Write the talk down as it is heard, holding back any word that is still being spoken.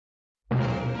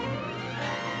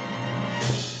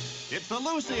The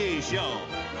Lucy Show.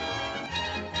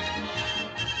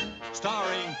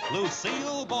 Starring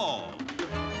Lucille Ball.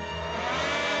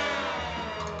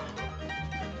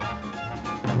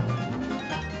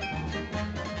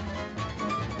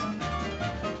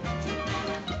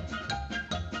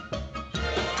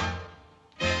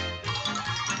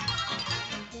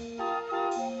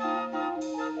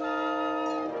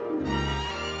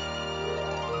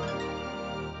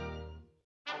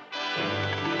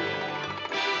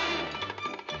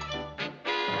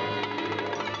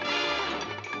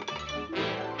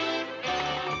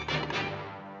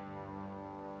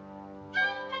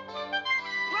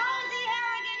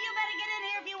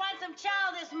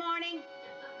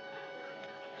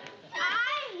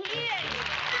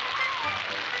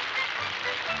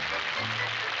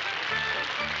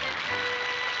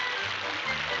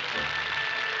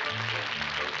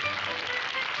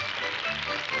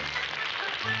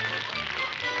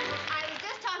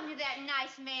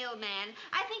 Mailman.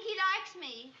 I think he likes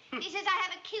me. He says I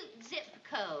have a cute zip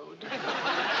code.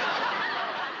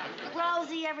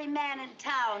 Rosie, every man in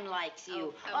town likes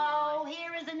you. Oh,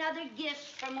 here is another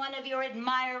gift from one of your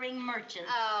admiring merchants.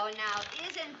 Oh, now,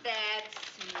 isn't that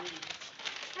sweet?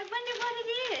 I wonder what it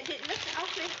is. It looks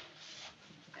awfully...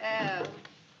 Oh,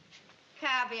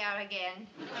 caviar again.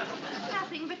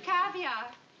 Nothing but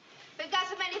caviar. We've got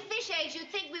so many fish eggs, you'd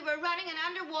think we were running an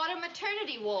underwater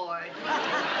maternity ward.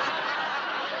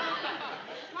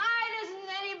 Why doesn't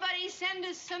anybody send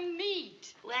us some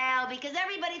meat? Well, because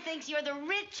everybody thinks you're the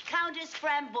rich Countess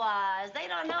Framboise. They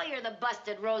don't know you're the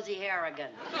busted Rosie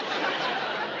Harrigan. Darling,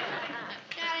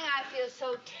 I feel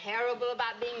so terrible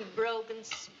about being broke and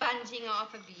sponging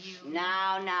off of you.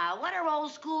 Now, what are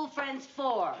old school friends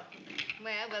for?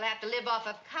 Well, we'll have to live off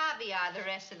of caviar the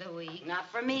rest of the week. Not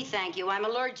for me, thank you. I'm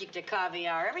allergic to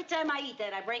caviar. Every time I eat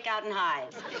that, I break out in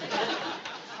hives.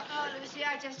 Oh, Lucy,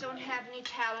 I just don't have any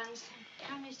talents.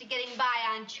 I'm used to getting by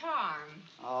on charm.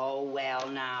 Oh, well,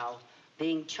 now.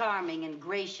 Being charming and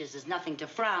gracious is nothing to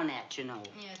frown at, you know.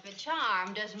 Yes, but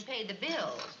charm doesn't pay the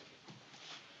bills.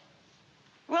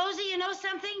 Rosie, you know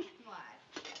something? What?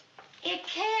 It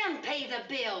can pay the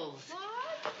bills.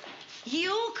 What?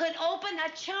 You could open a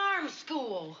charm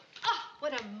school. Oh,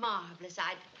 what a marvelous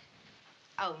idea.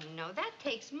 Oh, no, that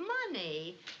takes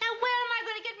money. Now, where am I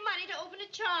going to get money to open a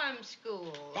charm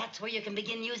school? That's where you can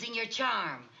begin using your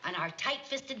charm on our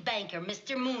tight-fisted banker,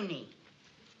 Mr. Mooney.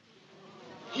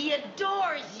 He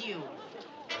adores you.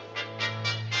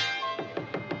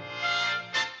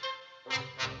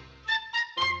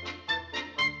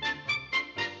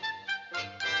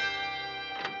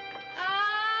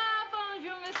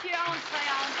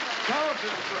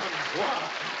 Countess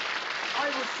Framboise, I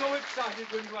was so excited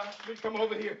when you asked me to come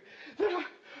over here that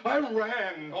I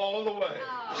ran all the way.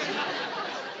 Oh.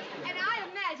 And I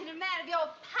imagine a man of your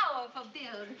powerful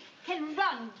build can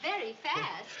run very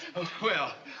fast. Oh,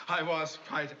 well, I was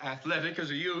quite athletic as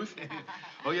a youth.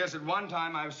 Oh, yes, at one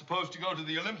time I was supposed to go to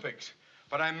the Olympics,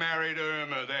 but I married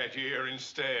Irma that year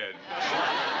instead.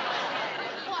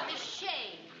 What a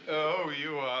shame. Oh,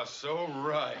 you are so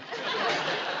right.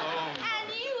 Oh, and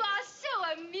you are so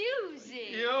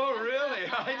amusing. You really?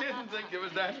 I didn't think it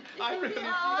was that. I really... Oh,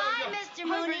 hi, Mr.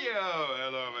 Mooney. Oh,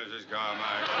 hello, Mrs.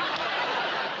 Carmichael.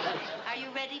 Are you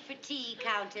ready for tea,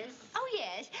 Countess? Oh,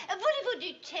 yes. Voulez-vous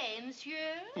du thé,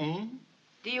 monsieur? Hmm?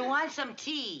 Do you want some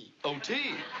tea? Oh,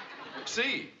 tea.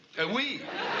 Si. Oui.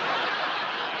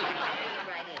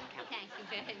 Right in, thank you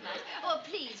very much. Oh,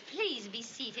 please be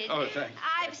seated. Oh, thanks.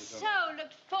 I've so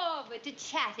looked forward to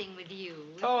chatting with you.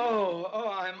 Oh,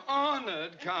 I'm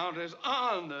honored, Countess,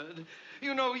 honored.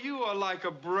 You know, you are like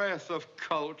a breath of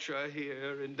culture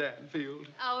here in Danfield.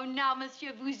 Oh, now,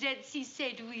 monsieur, vous êtes si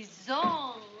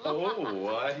séduisant.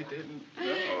 Oh, I didn't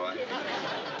know.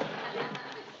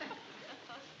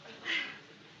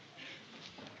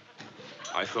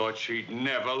 I thought she'd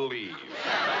never leave.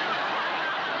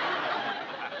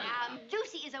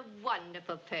 Lucy is a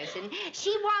wonderful person.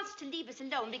 She wants to leave us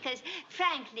alone because,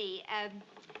 frankly,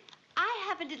 I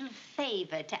have a little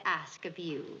favor to ask of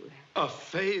you. A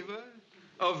favor?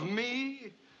 Of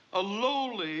me? A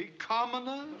lowly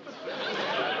commoner?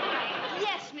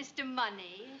 Yes, Mr.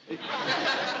 Money.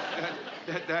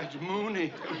 That's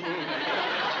Mooney.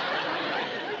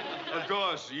 Of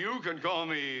course, you can call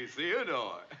me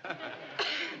Theodore.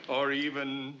 Or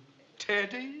even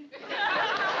Teddy.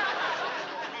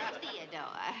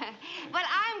 Theodore. Well,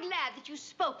 I'm glad glad that you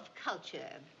spoke of culture.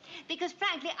 Because,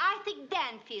 frankly, I think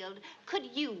Danfield could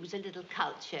use a little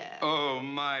culture. Oh,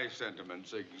 my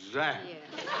sentiments, exactly.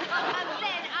 Yes.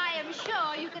 Then I am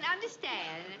sure you can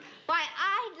understand why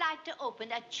I'd like to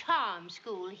open a charm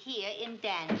school here in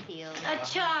Danfield. A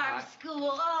charm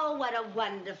school. Oh, what a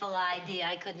wonderful idea.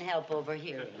 I couldn't help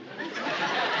overhearing.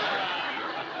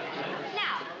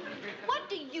 Now, what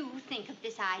do you think of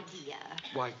this idea?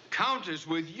 Why, Countess,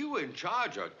 with you in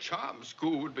charge, a charm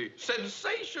school would be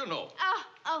sensational.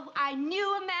 Oh, I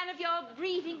knew a man of your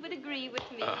breeding would agree with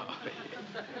me.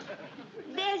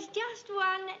 There's just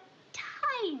one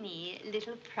tiny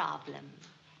little problem.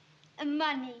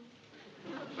 Money.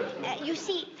 You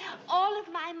see, all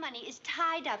of my money is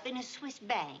tied up in a Swiss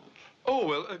bank. Oh,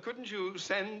 well, couldn't you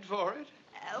send for it?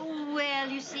 Well,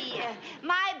 you see,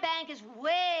 my bank is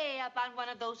way up on one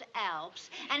of those Alps,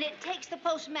 and it takes the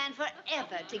postman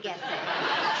forever to get there.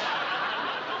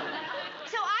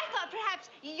 So I thought perhaps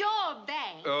your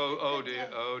bank... Oh, dear.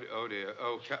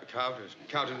 Oh, Countess,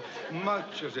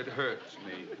 much as it hurts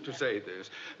me to say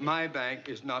this, my bank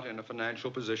is not in a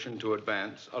financial position to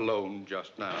advance a loan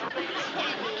just now. Teddy,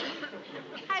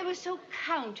 I was so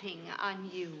counting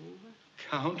on you.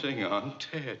 Counting on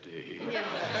Teddy. Yes.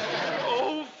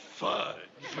 Oh, fudge.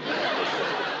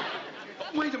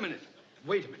 Wait a minute.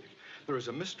 There is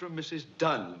a Mr. and Mrs.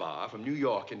 Dunbar from New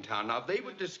York in town. Now, they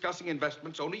were discussing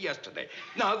investments only yesterday.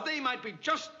 Now, they might be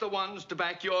just the ones to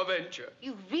back your venture.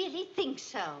 You really think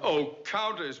so? Oh,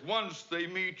 Countess, once they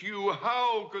meet you,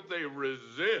 how could they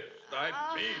resist? I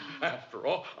mean, after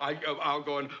all, I'll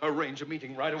go and arrange a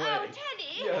meeting right away. Oh,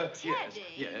 Teddy. Yes, Teddy,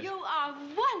 yes. you are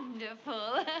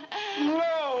wonderful.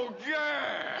 No,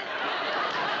 gas!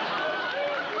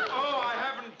 Oh, I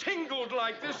haven't tingled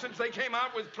like this since they came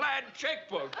out with plaid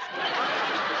checkbooks.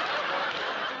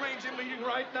 Let's arrange a meeting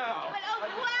right now.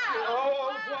 Well,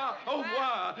 au revoir. Au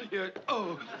revoir. Yeah.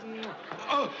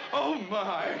 Oh,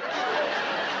 my.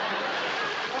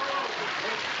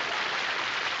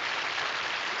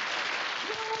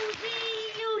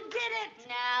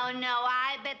 No,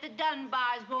 I bet the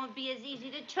Dunbars won't be as easy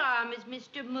to charm as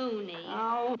Mr. Mooney.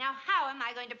 Oh. Now, how am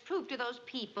I going to prove to those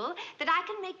people that I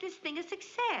can make this thing a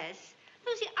success?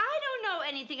 Lucy, I don't know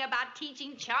anything about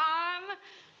teaching charm.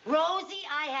 Rosie,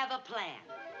 I have a plan.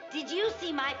 Did you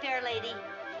see My Fair Lady?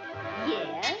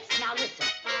 Yes. Now listen.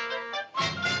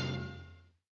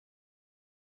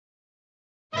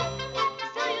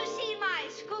 So you see, my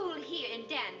school here in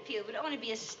Danfield would only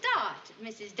be a start,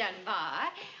 Mrs. Dunbar.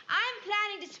 I'm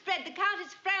planning to spread the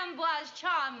Countess Framboise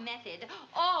charm method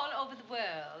all over the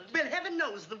world. Well, heaven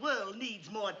knows the world needs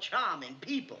more charming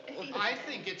people. I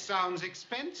think it sounds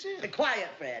expensive. Quiet,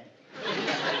 Fred.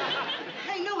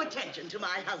 Pay no attention to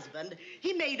my husband.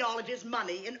 He made all of his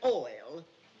money in oil.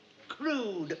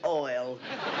 Crude oil.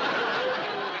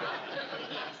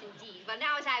 Yes, indeed. Well,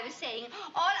 now, as I was saying,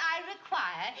 all I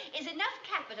require is enough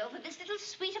capital for this little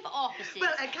suite of offices.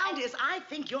 Well, Countess, I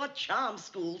think your charm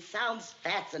school sounds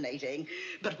fascinating.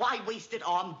 But why waste it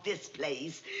on this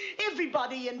place?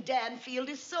 Everybody in Danfield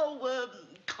is so,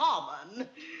 common.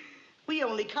 We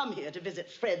only come here to visit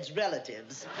Fred's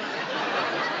relatives.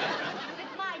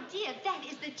 But, my dear, that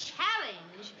is the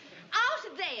challenge.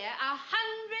 Out there are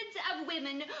hundreds of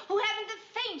women who haven't the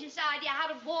faintest idea how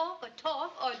to walk or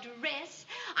talk or dress.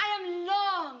 I am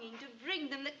longing to bring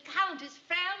them the Countess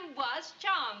Framboise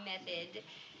charm method.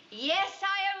 Yes,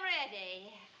 I am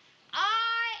ready.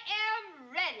 I am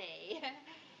ready.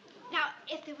 Now,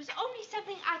 if there was only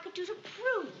something I could do to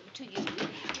prove to you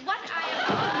what I am...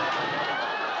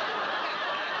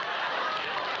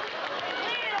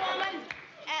 Wait a minute, woman.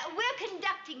 We're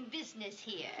conducting business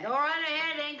here. Go right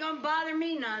ahead. Ain't gonna bother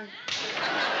me none.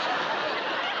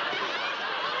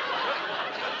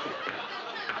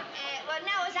 Well,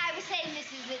 now, as I was saying,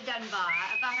 Mrs. Dunbar,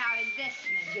 about our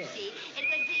investment, you see, it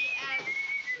would be,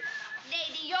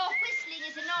 Lady, your whistling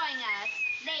is annoying us.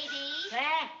 Lady,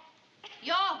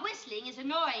 your whistling is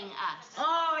annoying us.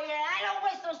 Oh, yeah, I don't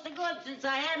whistle so good since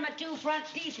I had my 2 front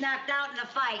teeth knocked out in a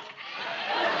fight.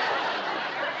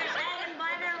 I just had them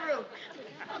by their roots.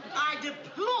 I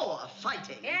deplore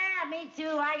fighting. Yeah, me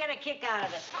too. I got a kick out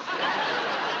of it.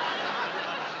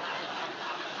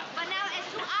 But now, as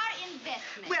to our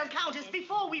investment... Well, Countess,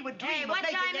 before we would dream Hey, of what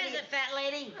making time any... is it, fat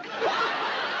lady?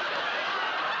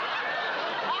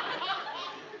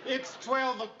 It's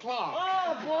 12 o'clock.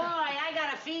 Oh, boy, I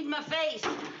gotta feed my face.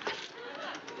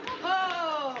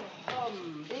 Oh,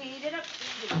 beat it up.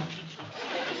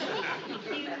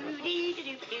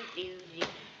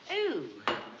 Ooh.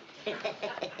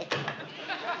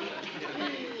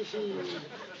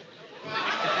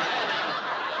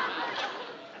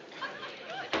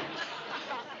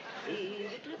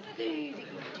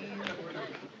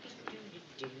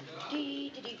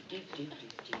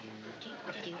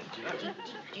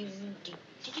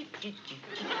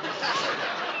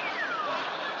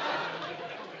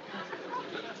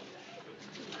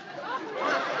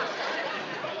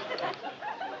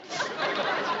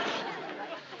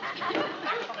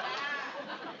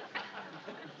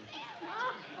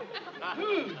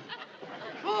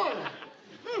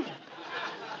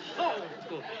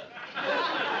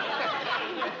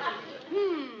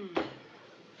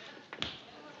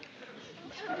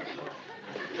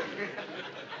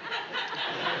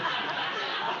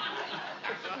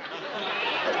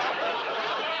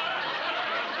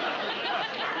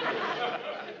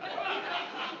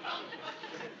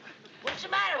 What's the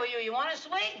matter with you? You want a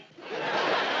swig?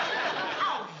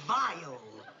 How vile.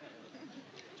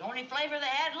 It's the only flavor they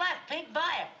had left. Pink,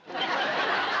 buy it.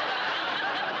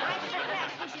 I think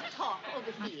perhaps we should talk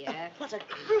over here. What a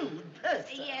crude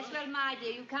person. Yes, well, my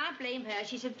dear, you can't blame her.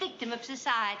 She's a victim of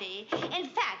society. In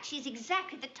fact, she's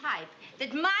exactly the type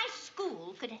that my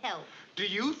school could help. Do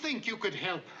you think you could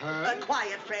help her?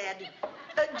 Quiet, Fred.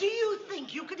 Do you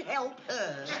think you could help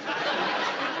her?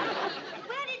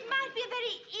 Well, it might be a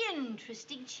very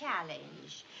interesting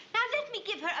challenge. Now, let me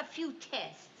give her a few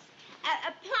tests.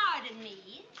 Pardon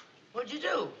me. What'd you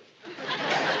do?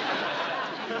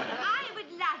 I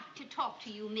would like to talk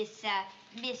to you, Miss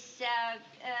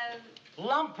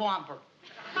Lumpwamper.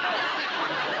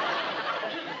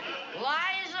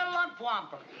 Liza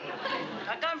Lumpwamper.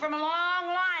 I come from a long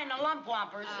line of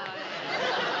lumpwampers.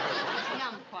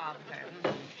 Lumpwamper.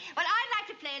 Well, I'd like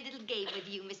to play a little game with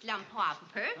you, Miss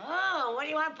Lumpwamper. Oh, what do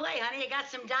you want to play, honey? You got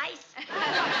some dice?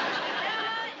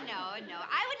 No.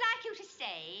 I would like you to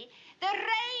say, the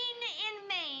rain in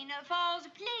Maine falls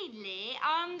plainly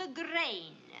on the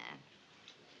grain.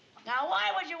 Now,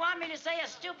 why would you want me to say a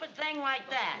stupid thing like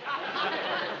that?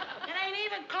 It ain't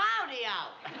even cloudy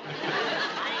out.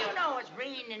 How do you know it's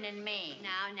raining in Maine?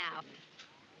 Now.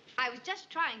 I was just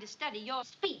trying to study your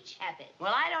speech habits.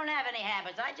 Well, I don't have any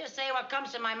habits. I just say what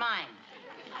comes to my mind.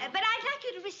 But I'd like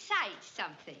you to recite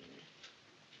something.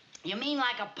 You mean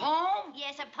like a poem?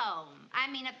 Yes, a poem. I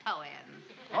mean a poem.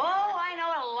 Oh, I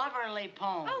know a loverly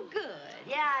poem. Oh, good.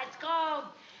 Yeah, it's called,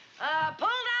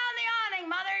 Pull Down the Awning,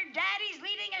 Mother. Daddy's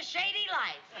leading a shady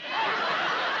life. I'm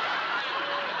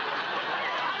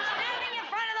standing in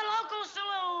front of the local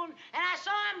saloon, and I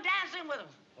saw him dancing with him.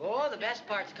 Oh, the best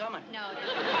part's coming. No.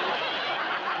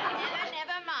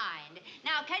 Never mind.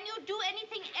 Now, can you do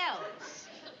anything else?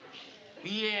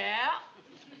 Yeah.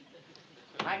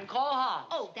 I can call Hobbs.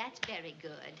 Oh, that's very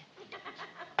good.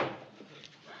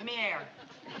 Come here.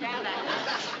 Down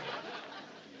that.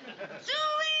 Suey!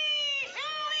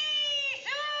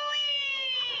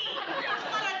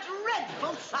 What a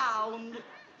dreadful sound.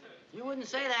 You wouldn't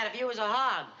say that if you was a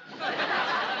hog.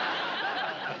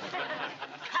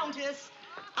 Countess,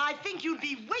 I think you'd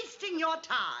be wasting your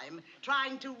time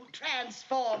trying to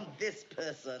transform this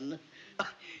person.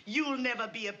 You'll never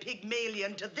be a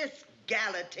Pygmalion to this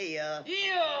Galatea.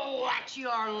 You watch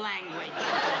your language.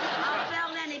 I'll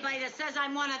belt anybody that says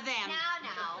I'm one of them. Now,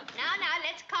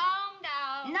 let's calm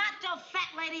down. Not till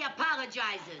fat lady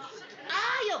apologizes.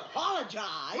 I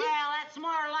apologize. Well, that's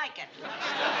more like it.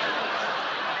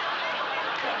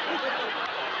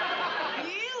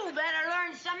 You better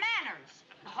learn some manners.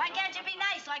 Why can't you be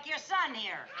nice like your son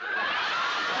here?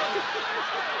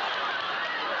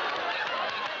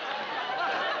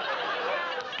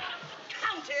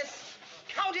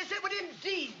 Countess, it would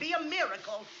indeed be a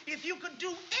miracle if you could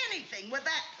do anything with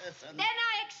that person. Then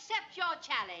I accept your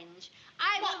challenge.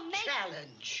 I will make...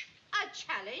 challenge? A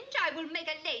challenge? I will make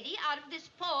a lady out of this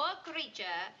poor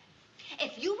creature.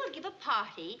 If you will give a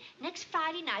party next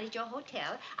Friday night at your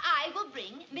hotel, I will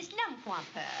bring Miss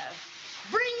Lumpwamper.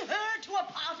 Bring her to a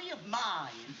party of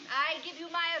mine. I give you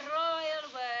my royal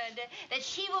word that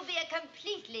she will be a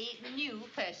completely new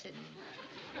person.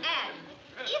 And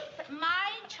if my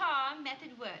charm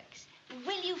method works,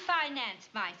 will you finance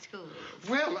my school?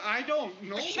 Well, I don't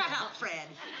know. Shut up, Fred.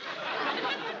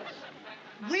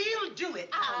 We'll do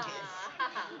it, Countess.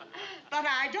 But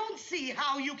I don't see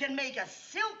how you can make a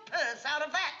silk purse out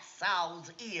of that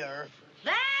sow's ear.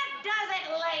 That does it,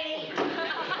 lady. Okay,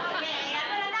 I'm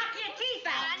gonna knock your teeth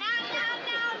out.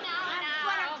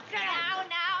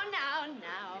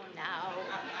 Now.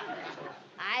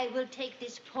 I will take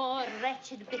this poor,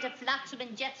 wretched bit of flotsam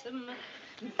and jetsam,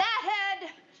 battered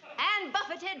and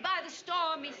buffeted by the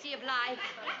stormy sea of life,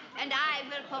 and I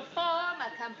will perform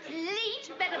a complete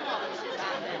metamorphosis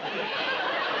on her.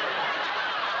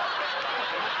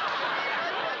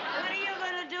 What are you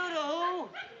gonna do to who?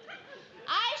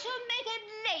 I shall make a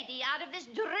lady out of this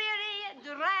dreary,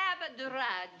 drab, the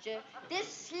Raj,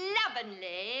 this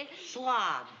slovenly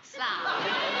Slob. slob.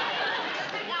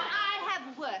 Now, I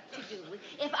have work to do.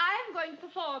 If I'm going to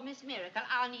perform this miracle,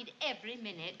 I'll need every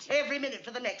minute. Every minute for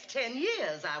the next 10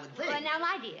 years, I would think. Well, now,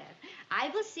 my dear, I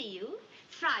will see you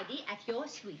Friday at your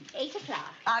suite, 8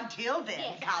 o'clock. Until then,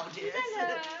 Yes. Countess.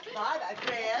 Hello. Bye, my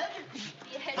friend.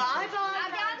 Yes.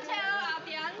 Bye-bye.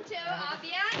 Abianto.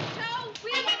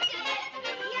 We did it.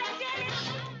 We did it.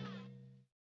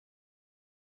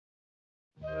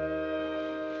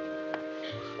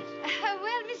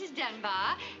 Well, Mrs.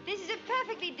 Dunbar, this is a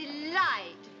perfectly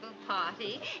delightful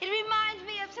party. It reminds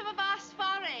me of some of our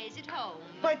soirees at home.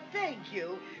 But thank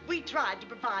you. We tried to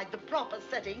provide the proper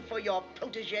setting for your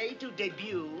protege to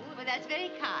debut. Well, that's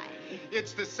very kind.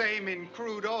 It's the same in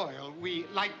crude oil. We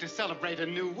like to celebrate a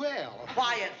new well.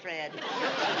 Quiet, Fred.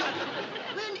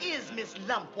 When is Miss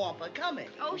Lumpwamper coming?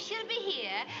 Oh, she'll be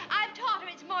here. I've taught her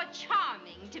it's more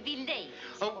charming to be late.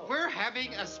 Oh, we're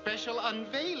having a special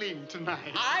unveiling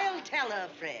tonight. I'll tell her,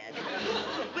 Fred.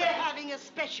 We're having a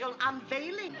special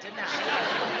unveiling tonight.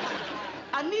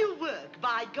 A new work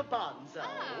by Garbanzo.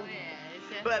 Oh,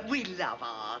 yes. But we love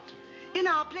art. In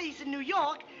our place in New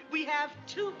York, we have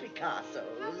 2 Picassos.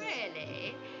 Oh,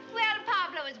 really? Well,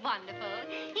 Pablo is wonderful.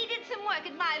 He did some work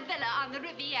at my villa on the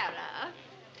Riviera.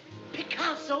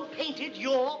 Picasso painted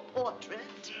your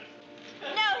portrait?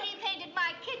 No, he painted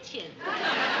my kitchen.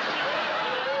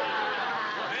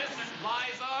 Miss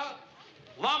Liza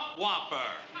Lumpwamper.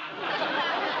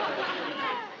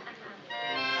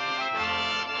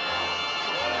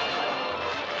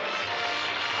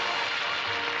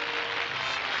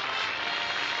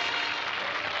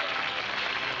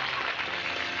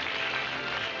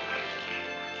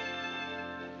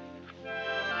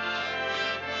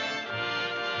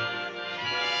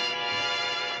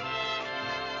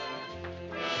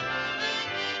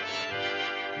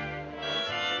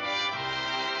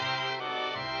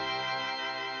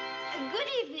 Good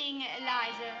evening,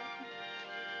 Eliza.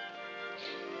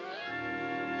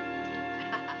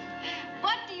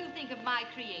 What do you think of my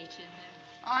creation?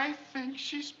 I think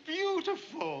she's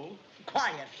beautiful.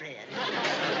 Quiet, Fred.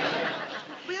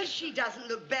 Well, she doesn't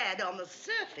look bad on the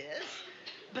surface,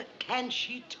 but can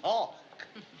she talk?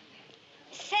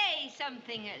 Say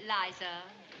something, Eliza.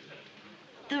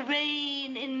 The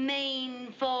rain in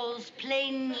Maine falls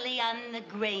plainly on the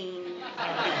grain.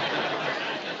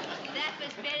 That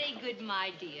was very good,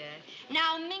 my dear.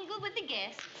 Now mingle with the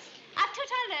guests. A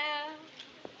tout à l'heure.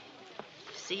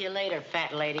 See you later,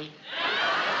 fat lady.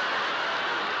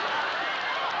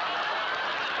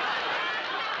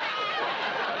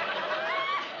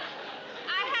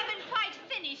 I haven't quite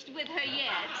finished with her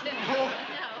yet. Oh.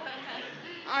 No.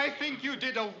 I think you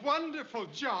did a wonderful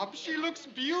job. She looks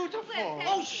beautiful. Well,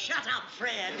 Oh, shut up,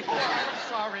 Fred. Oh, I'm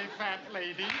sorry, fat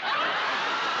lady.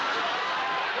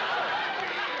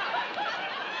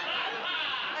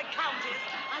 Countess,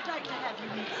 I'd like to have you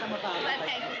meet some of our Well, other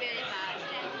thank you guests. very much.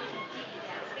 Thank you.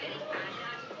 That's very kind.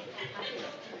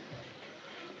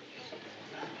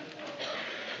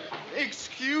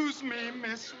 Excuse me,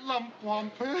 Miss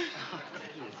Lumpwamper.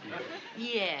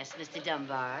 Yes, Mr.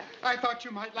 Dunbar. I thought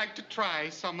you might like to try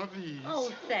some of these.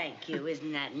 Oh, thank you.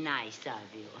 Isn't that nice of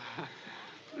you?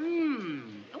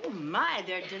 Oh, my,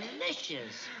 they're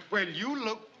delicious. Well, you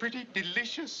look pretty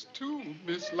delicious, too,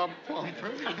 Miss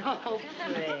Lumpwamper. Oh,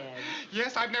 Fred.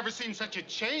 Yes, I've never seen such a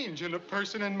change in a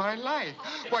person in my life.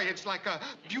 Why, it's like a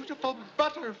beautiful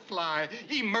butterfly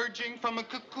emerging from a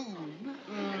cocoon.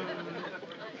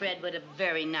 Fred, what a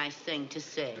very nice thing to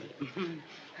say.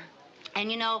 And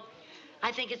you know,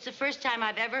 I think it's the first time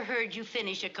I've ever heard you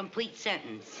finish a complete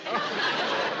sentence.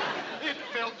 It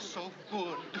felt so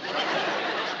good.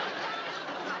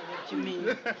 What you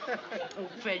mean? Oh,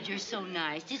 Fred, you're so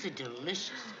nice. These are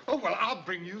delicious. Oh, well, I'll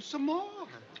bring you some more.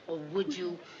 Oh, would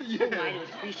you? Yeah. Oh, I'd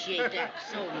appreciate that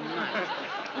so much.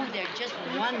 Oh, they're just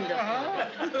wonderful.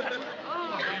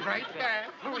 I'll be right back.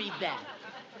 Hurry back.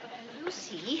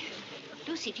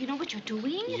 Lucy, do you know what you're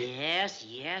doing? Yes,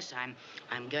 I'm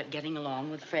getting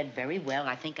along with Fred very well.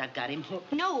 I think I've got him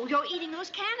hooked. No, you're eating those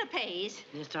canapes.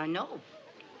 Yes, I know.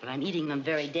 But I'm eating them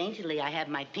very daintily. I have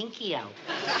my pinky out.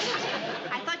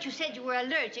 I thought you said you were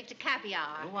allergic to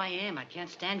caviar. Oh, I am. I can't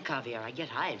stand caviar. I get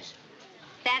hives.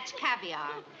 That's caviar.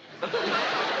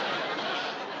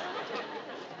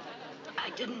 I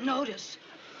didn't notice.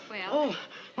 Well, Oh,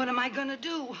 what am I going to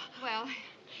do? well,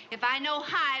 if I know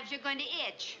hives, you're going to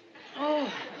itch. Oh,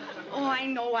 I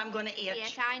know I'm going to itch.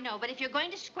 Yes, I know. But if you're going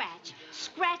to scratch,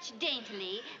 scratch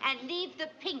daintily and leave the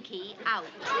pinky out.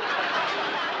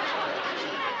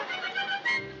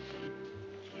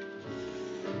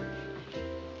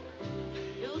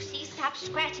 Lucy, stop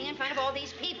scratching in front of all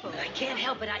these people. I can't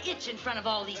help it. I itch in front of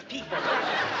all these people.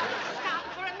 Stop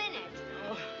for a minute.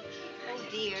 Oh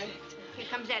dear. Here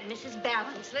comes that Mrs.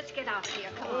 Balance. Let's get out here.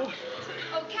 Come on.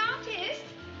 Oh, Countess.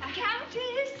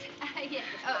 Countess. Yes,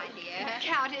 my dear.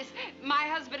 Countess, my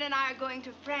husband and I are going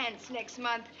to France next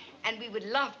month, and we would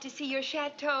love to see your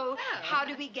chateau. Oh. How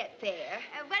do we get there?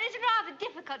 Well, it's rather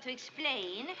difficult to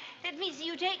explain. That means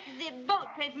you take the boat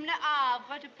train from Le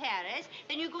Havre to Paris,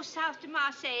 then you go south to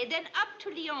Marseille, then up to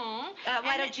Lyon.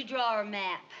 Why don't you draw a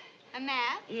map? A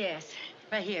map? Yes,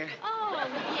 right here. Oh,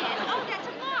 yes. Oh, that's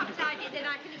a marvelous idea that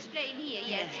I can explain here,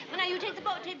 yes. Well, now, you take the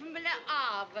boat train from Le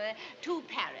Havre to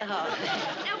Paris. Oh.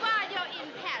 Now, while you're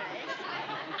in Paris,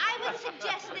 I would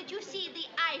suggest that you see the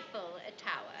Eiffel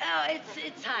Tower. Oh,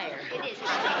 it's higher. It is.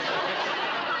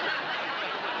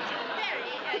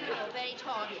 Very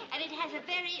tall, and it has a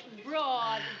very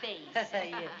broad base.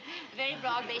 Yeah. Very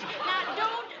broad base. Now,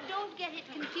 don't get it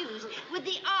confused with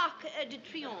the Arc de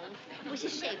Triomphe, which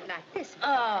is shaped like this.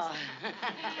 Oh,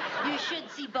 you should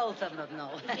see both of them,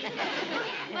 though.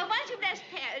 Well, once you've left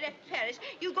Paris,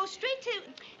 you go straight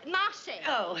to Marseille.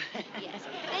 Oh. Yes.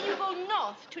 Then you go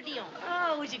north to Lyon.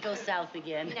 Oh, would you go south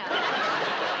again? No.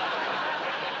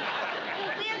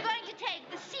 We are going to take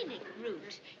the scenic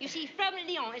route. You see, from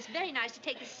Lyon, it's very nice to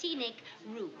take the scenic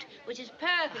route, which is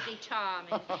perfectly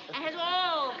charming and has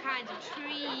all kinds of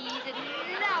trees and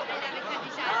lovely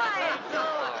countryside. I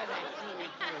adore that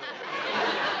scenic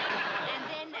And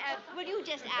then, will you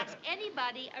just ask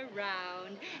anybody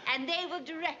around, and they will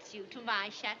direct you to my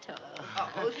chateau.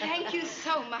 Oh, thank you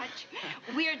so much.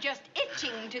 We're just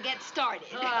itching to get started.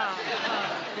 Oh,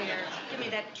 dear. Give me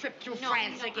that trip through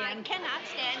France again. I cannot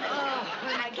stand it. Oh,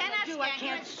 I cannot stand I here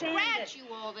can't and stand scratch it. you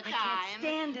all the time. I can't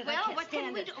stand it. Well, I can't what stand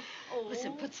can we it. do? Oh.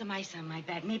 Listen, put some ice on my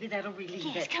back. Maybe that'll relieve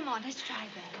Yes, it. come on, let's try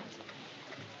that.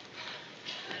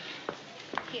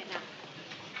 Here now.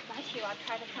 Right here, I'll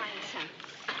try to find some.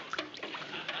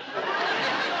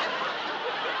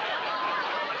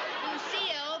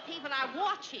 Lucille, people are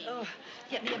watching. Oh,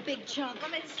 get me a big chunk.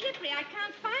 Well, it's slippery. I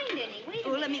can't find any. Wait a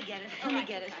Oh, minute. let me get it. Let me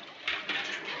get it.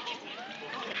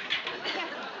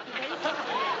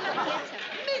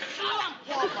 Miss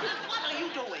Lumpwalker, what are you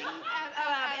doing?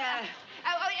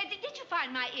 Did you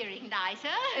find my earring, Liza?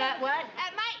 What?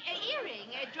 My earring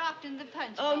dropped in the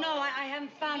punch Oh, bowl. no, I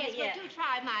haven't found Yes, it yet. well, do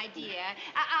try, my dear.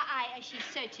 She's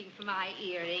searching for my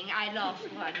earring. I lost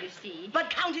one, you see. But,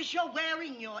 Countess, you're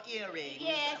wearing your earrings.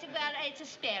 Yes, well, it's a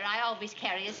spare. I always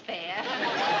carry a spare.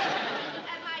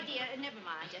 My dear, never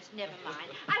mind, just never mind.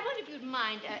 I wonder if you'd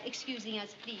mind excusing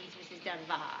us, please, Mrs.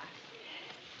 Dunbar.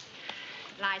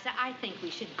 Liza, I think we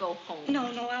should go home. No,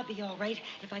 I'll be all right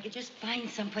if I could just find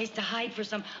some place to hide for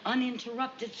some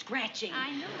uninterrupted scratching. I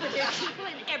know, but there are people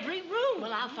in every room.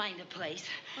 Well, I'll find a place.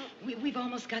 We've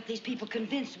almost got these people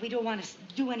convinced we don't want to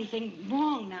do anything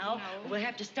wrong now. No. We'll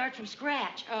have to start from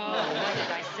scratch. Oh. Why did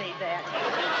I say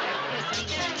that?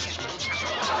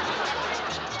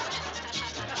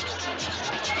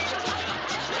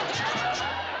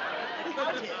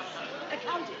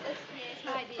 Countess. Yes,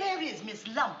 my dear. Where is Miss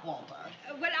Lumpwalker?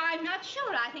 Well, I'm not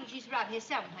sure. I think she's around here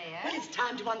somewhere. Well, it's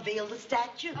time to unveil the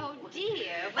statue. Oh,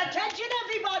 dear. Well, Attention,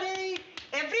 everybody!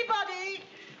 Everybody!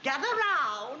 Gather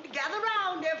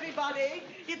round, everybody.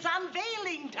 It's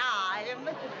unveiling time.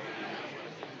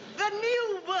 The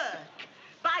new work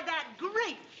by that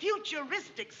great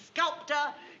futuristic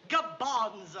sculptor,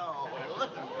 Gabanzo.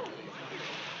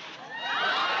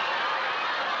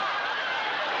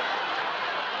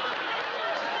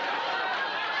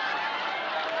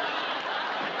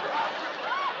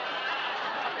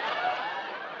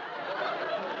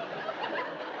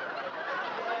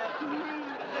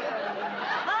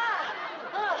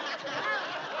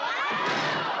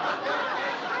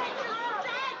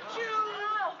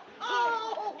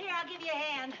 Here, I'll give you a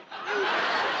hand.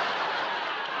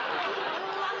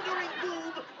 Blundering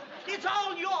goob. It's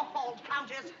all your fault,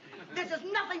 Countess. This is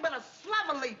nothing but a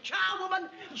slovenly charwoman.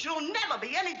 She'll never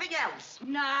be anything else.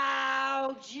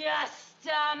 Now, just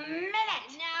a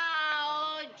minute.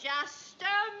 now, just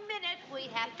a minute. We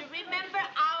have to remember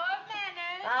our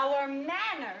manners. Our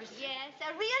manners? Yes,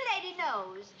 a real lady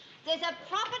knows. There's a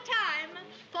proper time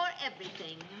for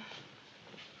everything.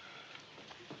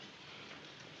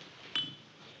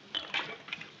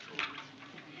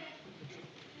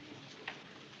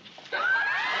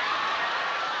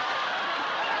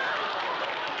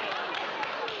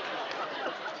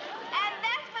 And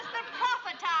that was the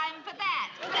proper time for that.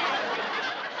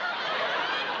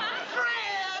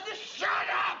 Fred, shut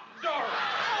up!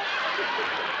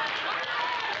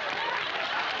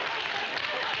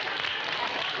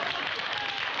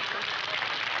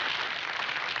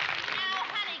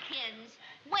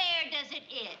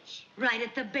 Right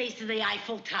at the base of the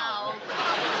Eiffel Tower.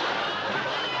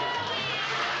 Oh.